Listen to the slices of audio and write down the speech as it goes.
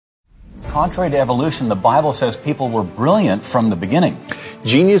contrary to evolution, the Bible says people were brilliant from the beginning.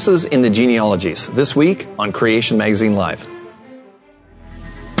 Geniuses in the genealogies, this week on Creation Magazine Live.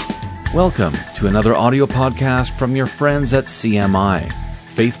 Welcome to another audio podcast from your friends at CMI.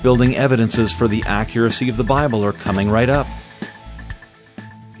 Faith-building evidences for the accuracy of the Bible are coming right up.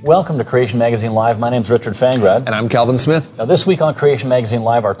 Welcome to Creation Magazine Live. My name's Richard Fangrad. And I'm Calvin Smith. Now, this week on Creation Magazine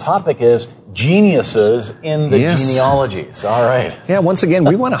Live, our topic is geniuses in the genealogies. All right. Yeah, once again,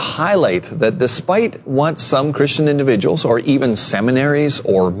 we want to highlight that despite what some Christian individuals or even seminaries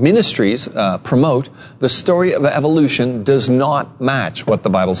or ministries promote, the story of evolution does not match what the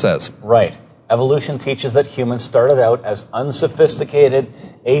Bible says. Right. Evolution teaches that humans started out as unsophisticated,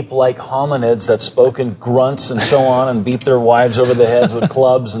 ape-like hominids that spoke in grunts and so on and beat their wives over the heads with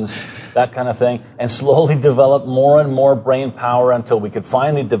clubs and that kind of thing, and slowly developed more and more brain power until we could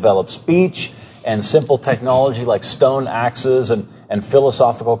finally develop speech and simple technology like stone axes and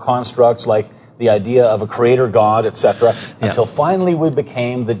philosophical constructs like the idea of a creator God, etc., until finally we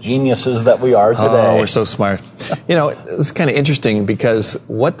became the geniuses that we are today. Oh, we're so smart. You know, it's kind of interesting because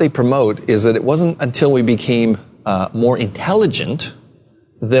what they promote is that it wasn't until we became more intelligent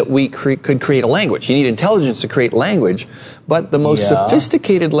that we could create a language. You need intelligence to create language, but the most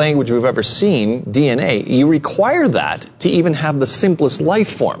sophisticated language we've ever seen, DNA, you require that to even have the simplest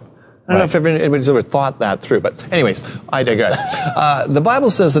life form. I don't know if anybody's ever thought that through, but anyways, I digress. The Bible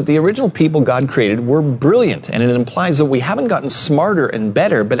says that the original people God created were brilliant, and it implies that we haven't gotten smarter and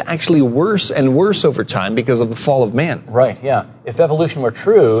better, but actually worse and worse over time because of the fall of man. Right, yeah. If evolution were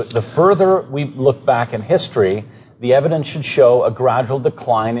true, the further we look back in history, the evidence should show a gradual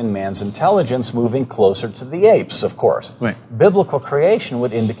decline in man's intelligence, moving closer to the apes, of course. Right. Biblical creation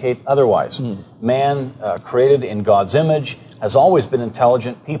would indicate otherwise. Man, created in God's image, has always been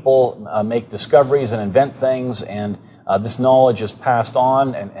intelligent. People make discoveries and invent things, and this knowledge is passed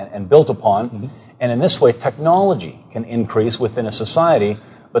on and built upon. And in this way, technology can increase within a society,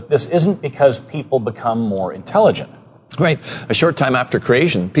 but this isn't because people become more intelligent. Right. A short time after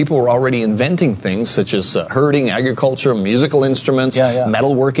creation, people were already inventing things such as herding, agriculture, musical instruments,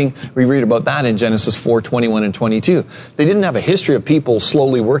 metalworking. We read about that in Genesis 4:21 and 22. They didn't have a history of people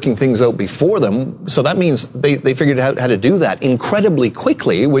slowly working things out before them, so that means they figured out how to do that incredibly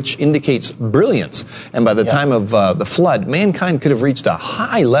quickly, which indicates brilliance. And by the time of the flood, mankind could have reached a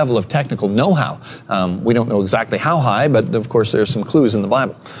high level of technical know-how. We don't know exactly how high, but of course there's some clues in the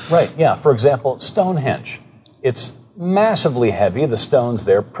Bible. Right, yeah. For example, Stonehenge. It's massively heavy, the stones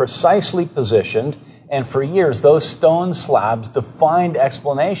there, precisely positioned, and for years those stone slabs defined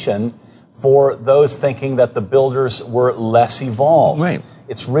explanation for those thinking that the builders were less evolved. Right.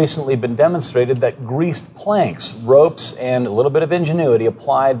 It's recently been demonstrated that greased planks, ropes, and a little bit of ingenuity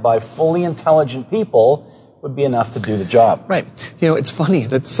applied by fully intelligent people would be enough to do the job. Right. You know, it's funny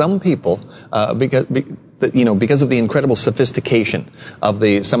that some people, because of the incredible sophistication of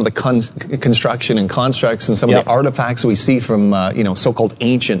some of the construction and constructs and some of the artifacts we see from, so-called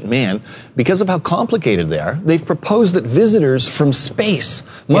ancient man, because of how complicated they are, they've proposed that visitors from space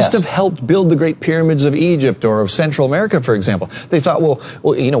must have helped build the great pyramids of Egypt or of Central America, for example. They thought,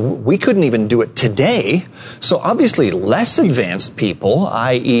 we couldn't even do it today. So obviously less advanced people,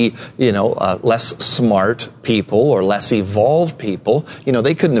 i.e., less smart people or less evolved people,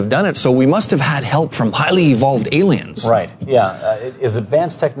 they couldn't have done it. So we must have had help from highly evolved aliens. Right, yeah. Is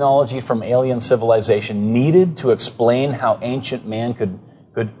advanced technology from alien civilization needed to explain how ancient man could,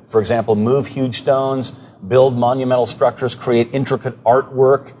 for example, move huge stones, build monumental structures, create intricate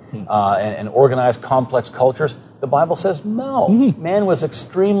artwork, and organize complex cultures? The Bible says no. Man was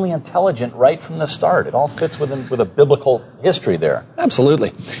extremely intelligent right from the start. It all fits with a biblical history there.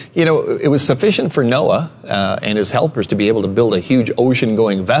 Absolutely. It was sufficient for Noah and his helpers to be able to build a huge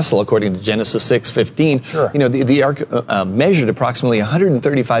ocean-going vessel, according to Genesis 6:15. Sure. The ark measured approximately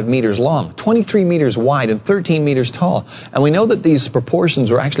 135 meters long, 23 meters wide, and 13 meters tall. And we know that these proportions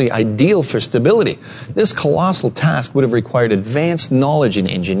were actually ideal for stability. This colossal task would have required advanced knowledge in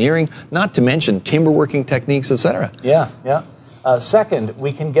engineering, not to mention timber-working techniques, etc. Yeah. Second,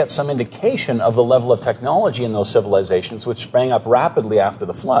 we can get some indication of the level of technology in those civilizations which sprang up rapidly after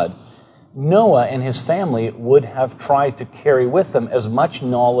the flood. Noah and his family would have tried to carry with them as much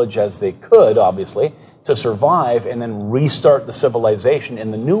knowledge as they could, obviously, to survive and then restart the civilization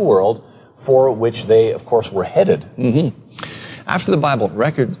in the new world for which they, of course, were headed. After the Bible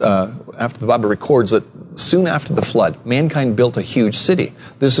records that soon after the flood, mankind built a huge city.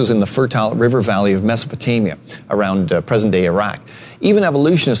 This was in the fertile river valley of Mesopotamia, around present-day Iraq. Even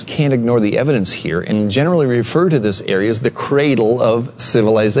evolutionists can't ignore the evidence here and generally refer to this area as the cradle of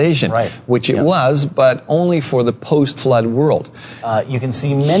civilization, right. which it was, but only for the post-flood world. You can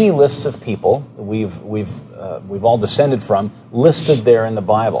see many lists of people we've all descended from listed there in the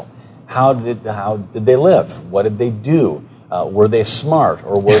Bible. How did they live? What did they do? Were they smart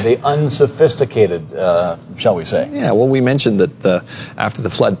or were they unsophisticated, shall we say? Yeah, well, we mentioned that after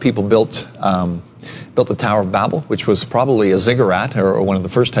the flood, people built the Tower of Babel, which was probably a ziggurat or one of the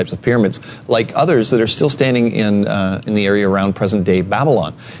first types of pyramids, like others that are still standing in the area around present-day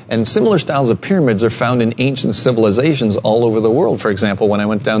Babylon. And similar styles of pyramids are found in ancient civilizations all over the world. For example, when I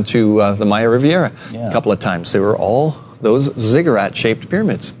went down to the Maya Riviera a couple of times, they were all those ziggurat-shaped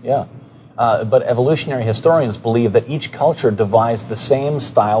pyramids. Yeah. But evolutionary historians believe that each culture devised the same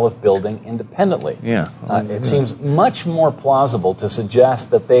style of building independently. Yeah. It seems much more plausible to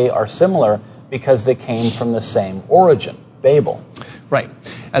suggest that they are similar because they came from the same origin, Babel. Right.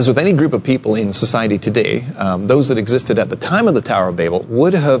 As with any group of people in society today, those that existed at the time of the Tower of Babel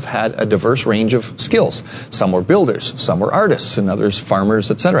would have had a diverse range of skills. Some were builders, some were artists, and others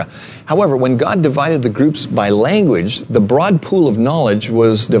farmers, etc. However, when God divided the groups by language, the broad pool of knowledge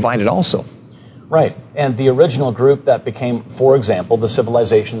was divided also. Right. And the original group that became, for example, the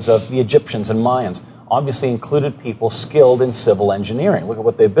civilizations of the Egyptians and Mayans obviously included people skilled in civil engineering. Look at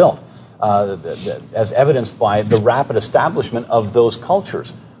what they built. As evidenced by the rapid establishment of those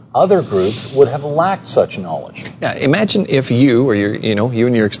cultures. Other groups would have lacked such knowledge. Yeah, imagine if you or you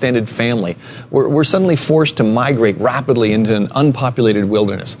and your extended family were suddenly forced to migrate rapidly into an unpopulated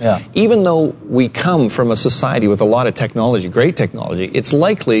wilderness. Yeah. Even though we come from a society with a lot of technology, great technology, it's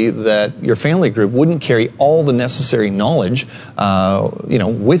likely that your family group wouldn't carry all the necessary knowledge,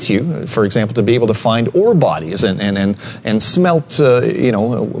 with you. For example, to be able to find ore bodies and smelt,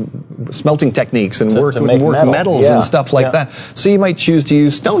 smelting techniques and work metals and stuff like that. So you might choose to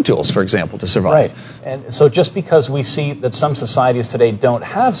use stone tools, for example, to survive. Right. And so just because we see that some societies today don't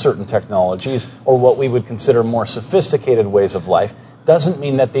have certain technologies or what we would consider more sophisticated ways of life doesn't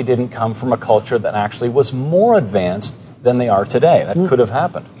mean that they didn't come from a culture that actually was more advanced than they are today. That could have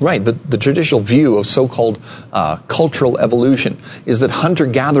happened. Right. The traditional view of so-called cultural evolution is that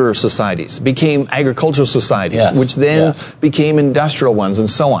hunter-gatherer societies became agricultural societies, which then became industrial ones, and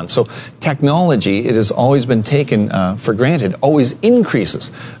so on. So technology, it has always been taken for granted, always increases.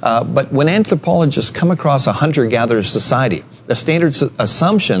 But when anthropologists come across a hunter-gatherer society, the standard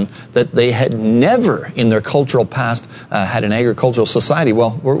assumption that they had never in their cultural past had an agricultural society,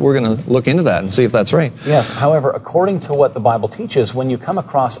 well, we're going to look into that and see if that's right. Yes. However, according to what the Bible teaches, when you come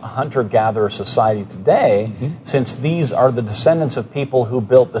across a hunter-gatherer society today, since these are the descendants of people who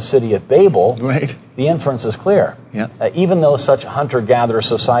built the city of Babel, the inference is clear. Yeah. Even though such hunter-gatherer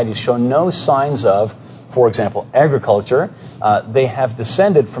societies show no signs of, for example, agriculture, they have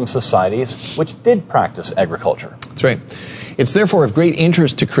descended from societies which did practice agriculture. That's right. It's therefore of great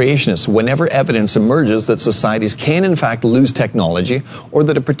interest to creationists whenever evidence emerges that societies can in fact lose technology or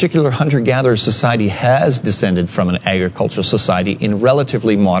that a particular hunter-gatherer society has descended from an agricultural society in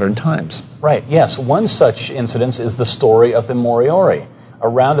relatively modern times. Right, yes. One such incident is the story of the Moriori.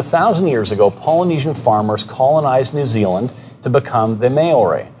 Around 1,000 years ago, Polynesian farmers colonized New Zealand to become the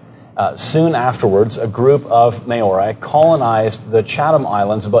Maori. Soon afterwards, a group of Maori colonized the Chatham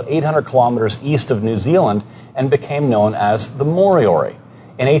Islands about 800 kilometers east of New Zealand and became known as the Moriori.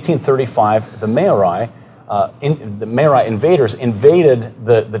 In 1835, the Maori invaders invaded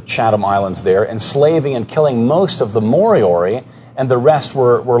the Chatham Islands there, enslaving and killing most of the Moriori, and the rest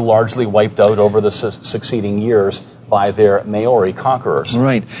were largely wiped out over the succeeding years by their Maori conquerors.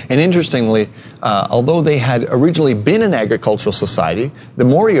 Right. And interestingly, although they had originally been an agricultural society, the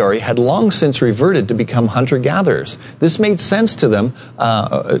Moriori had long since reverted to become hunter-gatherers. This made sense to them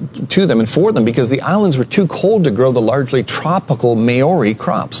and for them because the islands were too cold to grow the largely tropical Maori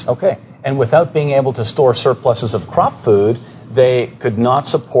crops. Okay. And without being able to store surpluses of crop food, they could not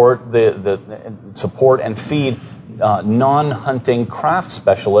support support and feed non-hunting craft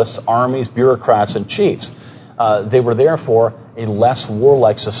specialists, armies, bureaucrats, and chiefs. They were therefore a less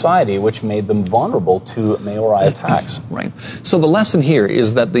warlike society, which made them vulnerable to Maori attacks. Right. So the lesson here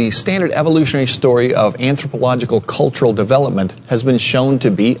is that the standard evolutionary story of anthropological cultural development has been shown to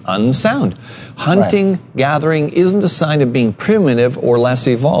be unsound. Hunting, gathering isn't a sign of being primitive or less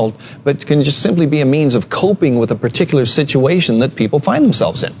evolved, but can just simply be a means of coping with a particular situation that people find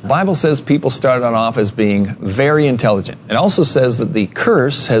themselves in. The Bible says people started off as being very intelligent. It also says that the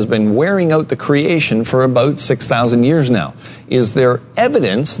curse has been wearing out the creation for about 6,000 years now. is there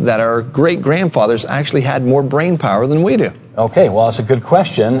evidence that our great-grandfathers actually had more brain power than we do? Okay, well, that's a good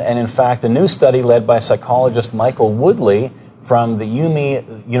question. And in fact, a new study led by psychologist Michael Woodley from the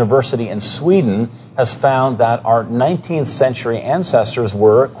Umeå University in Sweden has found that our 19th century ancestors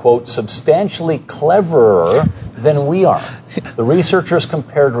were, quote, substantially cleverer than we are. The researchers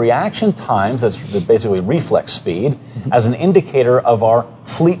compared reaction times, that's basically reflex speed, as an indicator of our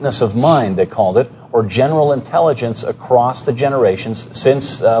fleetness of mind, they called it, or general intelligence across the generations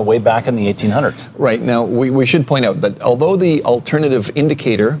since way back in the 1800s. Right. Now, we should point out that although the alternative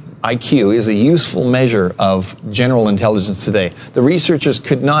indicator, IQ, is a useful measure of general intelligence today, the researchers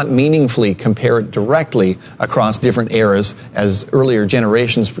could not meaningfully compare it directly across different eras, as earlier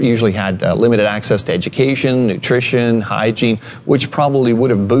generations usually had limited access to education, nutrition, hygiene, which probably would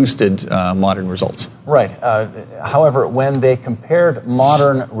have boosted modern results. Right. However, when they compared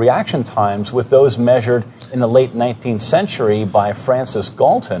modern reaction times with those measured in the late 19th century by Francis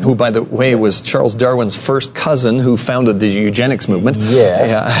Galton, who, by the way, was Charles Darwin's first cousin who founded the eugenics movement.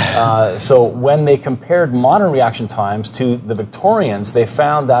 Yes. Yeah. So when they compared modern reaction times to the Victorians, they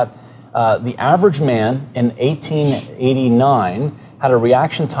found that the average man in 1889 had a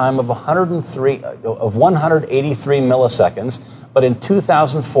reaction time of 183 milliseconds, but in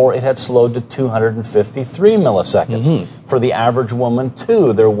 2004 it had slowed to 253 milliseconds. Mm-hmm. For the average woman,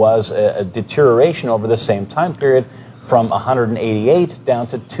 too, there was a deterioration over the same time period from 188 down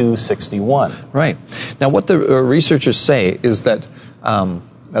to 261. Right. Now, what the researchers say is that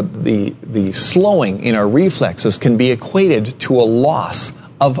the slowing in our reflexes can be equated to a loss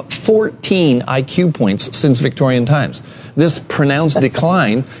of 14 IQ points since Victorian times. This pronounced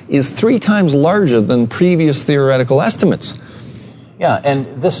decline is 3 times larger than previous theoretical estimates. Yeah,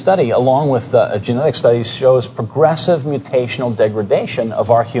 and this study, along with genetic studies, shows progressive mutational degradation of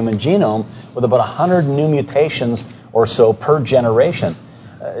our human genome with about 100 new mutations or so per generation.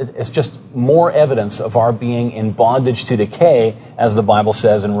 It's just more evidence of our being in bondage to decay, as the Bible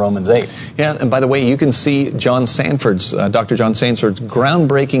says in Romans 8. Yeah, and by the way, you can see John Sanford's, Dr. John Sanford's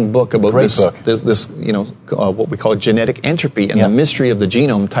groundbreaking book about this what we call genetic entropy and the mystery of the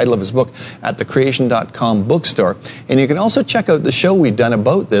genome, title of his book, at thecreation.com bookstore. And you can also check out the show we've done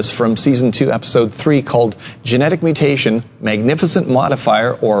about this from Season 2, Episode 3, called Genetic Mutation, Magnificent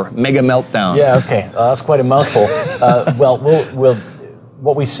Modifier, or Mega Meltdown. Yeah, okay. That's quite a mouthful.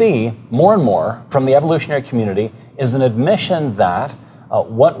 What we see more and more from the evolutionary community is an admission that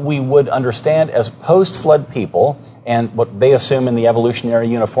what we would understand as post-flood people and what they assume in the evolutionary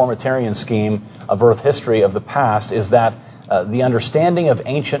uniformitarian scheme of Earth history of the past is that the understanding of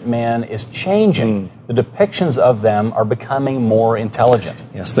ancient man is changing. The depictions of them are becoming more intelligent.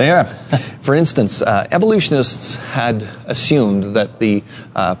 Yes, they are. For instance, evolutionists had assumed that the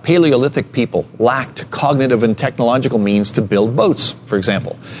Paleolithic people lacked cognitive and technological means to build boats, for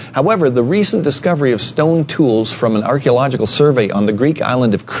example. However, the recent discovery of stone tools from an archaeological survey on the Greek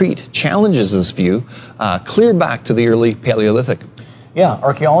island of Crete challenges this view clear back to the early Paleolithic. Yeah,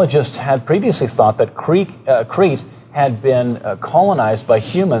 archaeologists had previously thought that Crete had been colonized by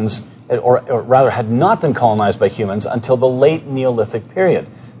humans, or rather had not been colonized by humans until the late Neolithic period.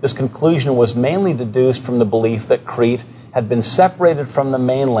 This conclusion was mainly deduced from the belief that Crete had been separated from the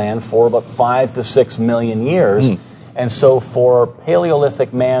mainland for about 5 to 6 million years, and so for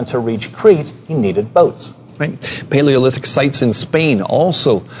Paleolithic man to reach Crete, he needed boats. Right. Paleolithic sites in Spain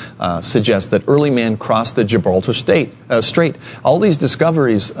also suggest that early man crossed the Gibraltar Strait. All these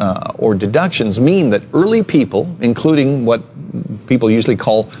discoveries or deductions mean that early people, including what people usually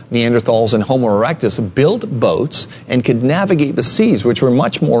call Neanderthals and Homo erectus, built boats and could navigate the seas, which were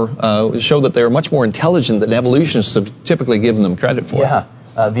much more show that they were much more intelligent than evolutionists have typically given them credit for. Yeah.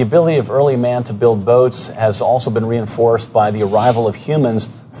 The ability of early man to build boats has also been reinforced by the arrival of humans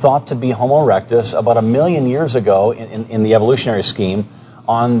thought to be Homo erectus about 1 million years ago in the evolutionary scheme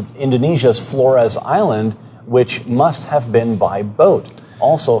on Indonesia's Flores Island, which must have been by boat.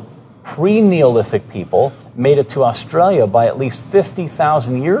 Also, pre-Neolithic people made it to Australia by at least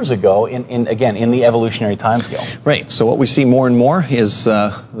 50,000 years ago in the evolutionary timescale. Right. So what we see more and more is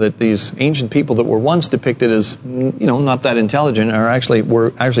that these ancient people that were once depicted as, not that intelligent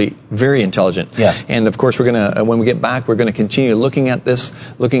were actually very intelligent. Yes. And of course, we're going to, when we get back, we're going to continue looking at this,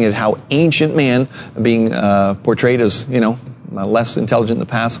 looking at how ancient man being portrayed as, less intelligent in the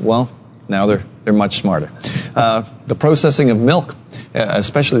past. Well, now they're much smarter. The processing of milk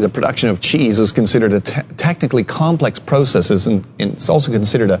especially the production of cheese, is considered a technically complex process, and it's also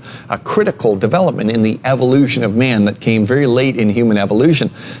considered a critical development in the evolution of man that came very late in human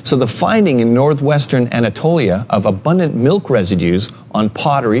evolution. So the finding in northwestern Anatolia of abundant milk residues on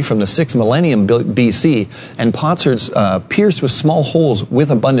pottery from the 6th millennium BC and potsherds pierced with small holes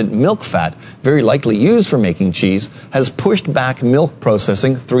with abundant milk fat, very likely used for making cheese, has pushed back milk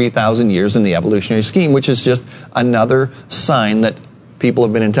processing 3,000 years in the evolutionary scheme, which is just another sign that people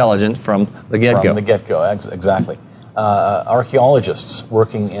have been intelligent from the get-go. From the get-go, exactly. Archaeologists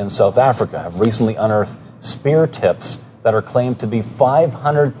working in South Africa have recently unearthed spear tips that are claimed to be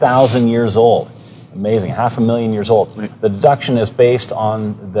 500,000 years old. Amazing, 500,000 years old. The deduction is based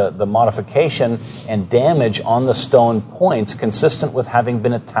on the modification and damage on the stone points consistent with having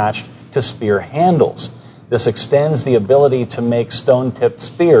been attached to spear handles. This extends the ability to make stone-tipped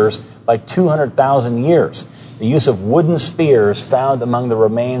spears by 200,000 years. The use of wooden spears found among the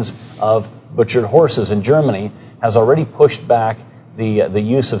remains of butchered horses in Germany has already pushed back the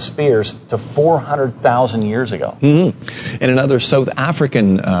use of spears to 400,000 years ago. Mm-hmm. And another South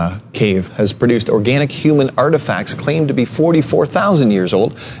African cave has produced organic human artifacts claimed to be 44,000 years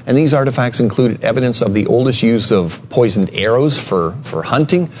old. And these artifacts included evidence of the oldest use of poisoned arrows for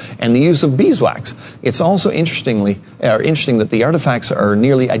hunting and the use of beeswax. It's also interesting that the artifacts are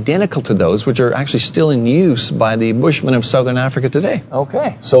nearly identical to those which are actually still in use by the Bushmen of southern Africa today.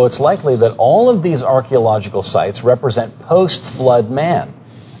 Okay, so it's likely that all of these archaeological sites represent post-flood man.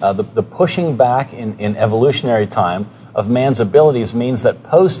 The pushing back in evolutionary time of man's abilities means that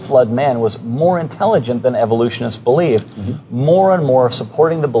post-flood man was more intelligent than evolutionists believed, more and more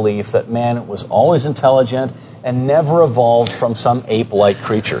supporting the belief that man was always intelligent and never evolved from some ape-like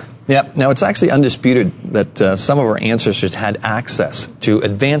creature. Yeah, now it's actually undisputed that some of our ancestors had access to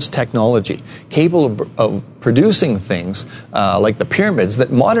advanced technology capable of producing things like the pyramids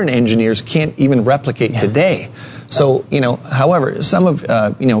that modern engineers can't even replicate today. So, however, some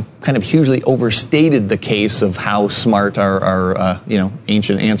have, kind of hugely overstated the case of how smart our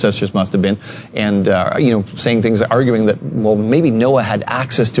ancient ancestors must have been, and, saying things, arguing that, well, maybe Noah had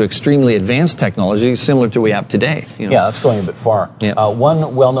access to extremely advanced technology similar to what we have today. Yeah, that's going a bit far. Yeah.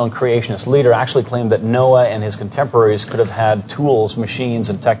 One well-known creationist leader actually claimed that Noah and his contemporaries could have had tools, machines,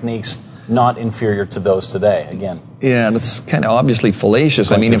 and techniques not inferior to those today. Again. Yeah, that's kind of obviously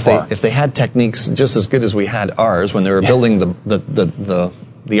fallacious. I mean, if they had techniques just as good as we had ours when they were building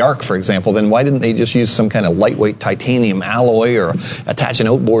the Ark, for example, then why didn't they just use some kind of lightweight titanium alloy or attach an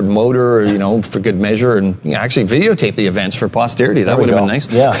outboard motor, for good measure, and actually videotape the events for posterity? That would have been nice.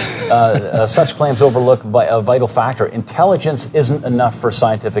 Yeah. Such claims overlook a vital factor. Intelligence isn't enough for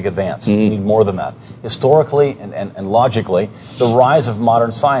scientific advance. You need more than that. Historically and logically, the rise of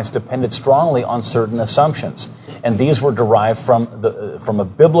modern science depended strongly on certain assumptions, and these were derived from a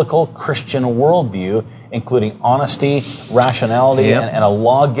biblical Christian worldview, including honesty, rationality, and a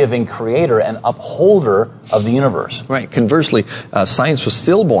law-giving creator and upholder of the universe. Right. Conversely, science was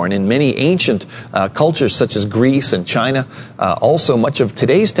stillborn in many ancient cultures such as Greece and China. Also, much of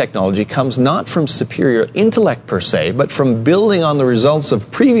today's technology comes not from superior intellect per se, but from building on the results of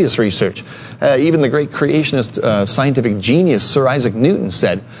previous research. Even the great creationist scientific genius Sir Isaac Newton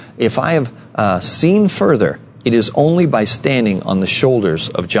said, "If I have seen further, it is only by standing on the shoulders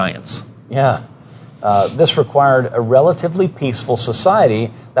of giants." Yeah. This required a relatively peaceful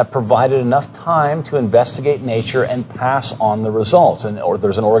society that provided enough time to investigate nature and pass on the results. Or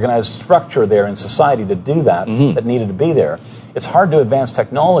there's an organized structure there in society to do that, that needed to be there. It's hard to advance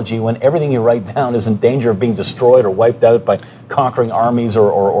technology when everything you write down is in danger of being destroyed or wiped out by conquering armies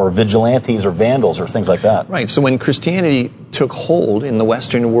or vigilantes or vandals or things like that. Right. So when Christianity took hold in the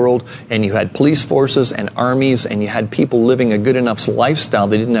Western world and you had police forces and armies and you had people living a good enough lifestyle,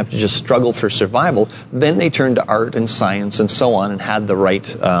 they didn't have to just struggle for survival, then they turned to art and science and so on and had the right,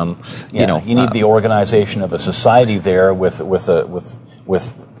 you need the organization of a society there with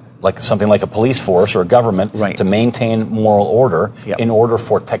like something like a police force or a government to maintain moral order in order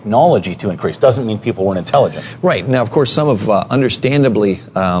for technology to increase. Doesn't mean people weren't intelligent. Right. Now, of course, some have understandably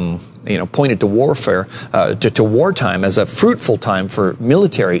pointed to warfare, to wartime as a fruitful time for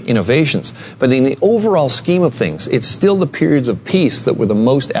military innovations. But in the overall scheme of things, it's still the periods of peace that were the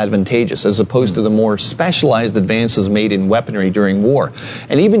most advantageous, as opposed to the more specialized advances made in weaponry during war.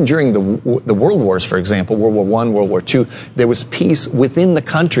 And even during the World Wars, for example, World War I, World War II, there was peace within the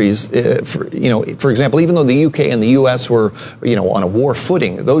countries. For example, even though the UK and the US were, on a war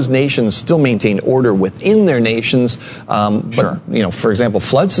footing, those nations still maintained order within their nations. But, for example,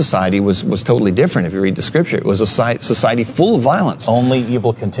 flood society was totally different. If you read the scripture, it was a society full of violence. Only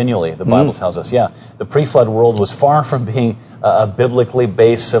evil continually, the Bible tells us. Yeah, the pre-flood world was far from being a biblically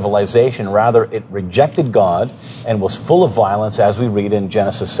based civilization. Rather, it rejected God and was full of violence, as we read in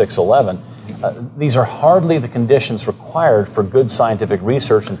Genesis 6:11. These are hardly the conditions required for good scientific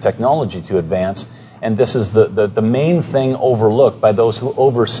research and technology to advance, and this is the main thing overlooked by those who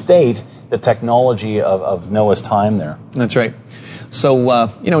overstate the technology of Noah's time there. That's right. So,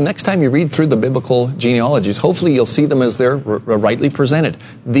 next time you read through the biblical genealogies, hopefully you'll see them as they're rightly presented.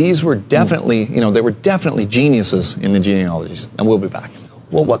 These were definitely, they were definitely geniuses in the genealogies. And we'll be back.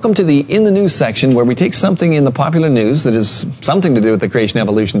 Well, welcome to the In the News section, where we take something in the popular news that is something to do with the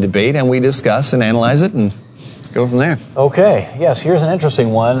creation-evolution debate, and we discuss and analyze it and go from there. Okay. Yes, here's an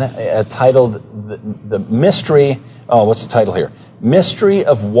interesting one titled The Mystery... Oh, what's the title here? Mystery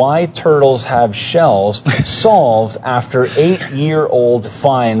of Why Turtles Have Shells Solved After 8-Year-Old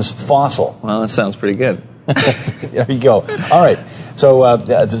Finds Fossil. Well, that sounds pretty good. There you go. All right. So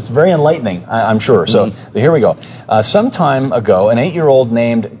it's very enlightening, I'm sure. So here we go. Some time ago, an 8-year-old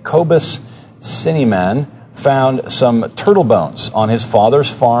named Cobus Cinnamon found some turtle bones on his father's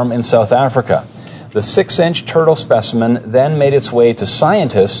farm in South Africa. The 6-inch turtle specimen then made its way to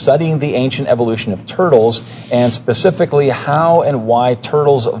scientists studying the ancient evolution of turtles, and specifically how and why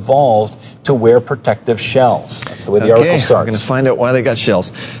turtles evolved to wear protective shells. That's the way the article starts. We're going to find out why they got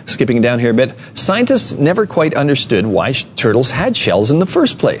shells. Skipping down here a bit, scientists never quite understood why turtles had shells in the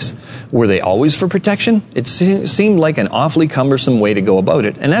first place. Were they always for protection? It seemed like an awfully cumbersome way to go about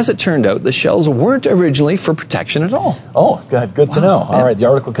it, and as it turned out, the shells weren't originally for protection at all. Oh, good to know. All right, the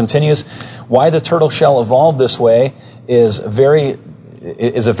article continues. Why the turtle shell evolved this way is a very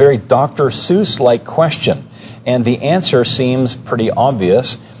Dr. Seuss-like question, and the answer seems pretty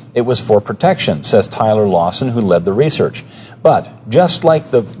obvious. It was for protection, says Tyler Lawson, who led the research. But just like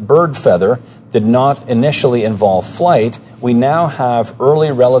the bird feather did not initially involve flight, we now have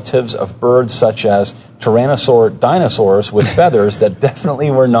early relatives of birds such as tyrannosaur dinosaurs with feathers that definitely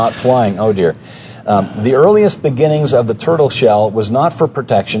were not flying. Oh dear. The earliest beginnings of the turtle shell was not for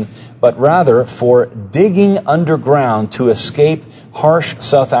protection, but rather for digging underground to escape harsh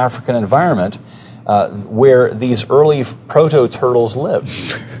South African environment where these early proto-turtles lived.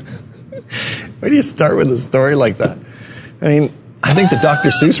 Why do you start with a story like that? I mean, I think the Dr.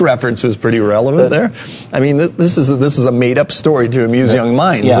 Seuss reference was pretty relevant there. I mean, this is a made-up story to amuse young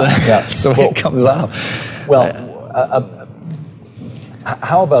minds. Yeah. So it comes off. Well,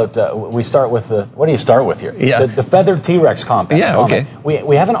 how about we start with what do you start with here? Yeah. The feathered T-Rex comment. Yeah, okay.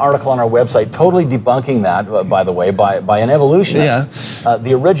 We have an article on our website totally debunking that, by the way, by an evolutionist. Yeah.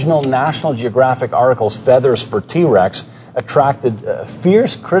 The original National Geographic article's Feathers for T-Rex attracted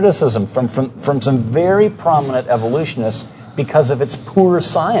fierce criticism from some very prominent evolutionists because of its poor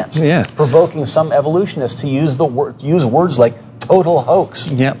science, provoking some evolutionists to use words like total hoax.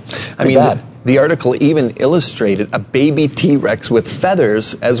 Yeah, I mean, the article even illustrated a baby T-Rex with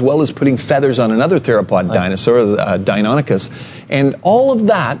feathers, as well as putting feathers on another theropod dinosaur, Deinonychus. And all of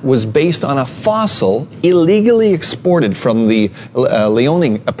that was based on a fossil illegally exported from the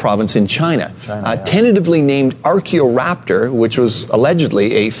Liaoning province in China, tentatively named Archaeoraptor, which was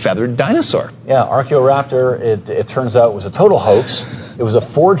allegedly a feathered dinosaur. Yeah, Archaeoraptor, it turns out, was a total hoax. It was a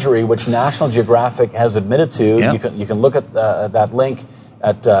forgery, which National Geographic has admitted to. Yeah. You can look at that link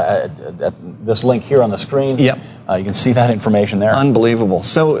at this link here on the screen. Yep. You can see that information there. Unbelievable.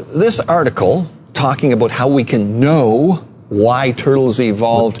 So this article, talking about how we can know why turtles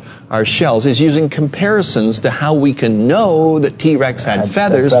evolved our shells, is using comparisons to how we can know that T-Rex had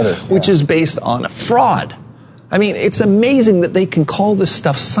feathers, which is based on a fraud. I mean, it's amazing that they can call this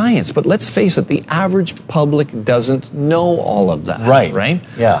stuff science, but let's face it, the average public doesn't know all of that. Right?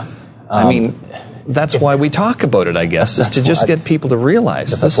 Yeah. I mean, that's why we talk about it, I guess, is to just get people to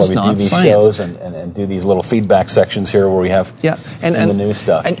realize this is not science. That's why we do these shows and do these little feedback sections here where we have the new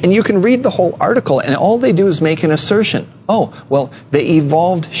stuff. And you can read the whole article, and all they do is make an assertion. Oh, well, they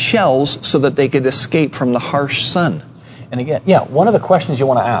evolved shells so that they could escape from the harsh sun. And again, one of the questions you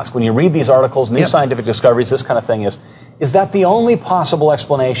want to ask when you read these articles, new scientific discoveries, this kind of thing is that the only possible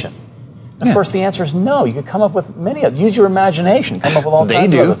explanation? Of course, the answer is no. You could come up with many of them. Use your imagination. Come up with all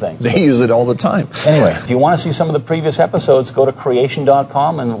kinds of other things. They use it all the time. Anyway, if you want to see some of the previous episodes, go to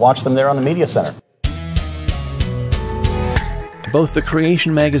creation.com and watch them there on the Media Center. Both the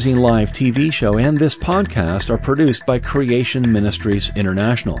Creation Magazine Live TV show and this podcast are produced by Creation Ministries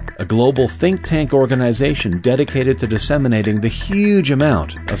International, a global think tank organization dedicated to disseminating the huge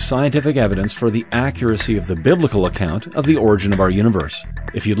amount of scientific evidence for the accuracy of the biblical account of the origin of our universe.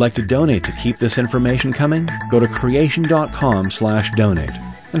 If you'd like to donate to keep this information coming, go to creation.com/donate.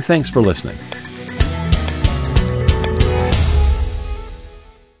 And thanks for listening.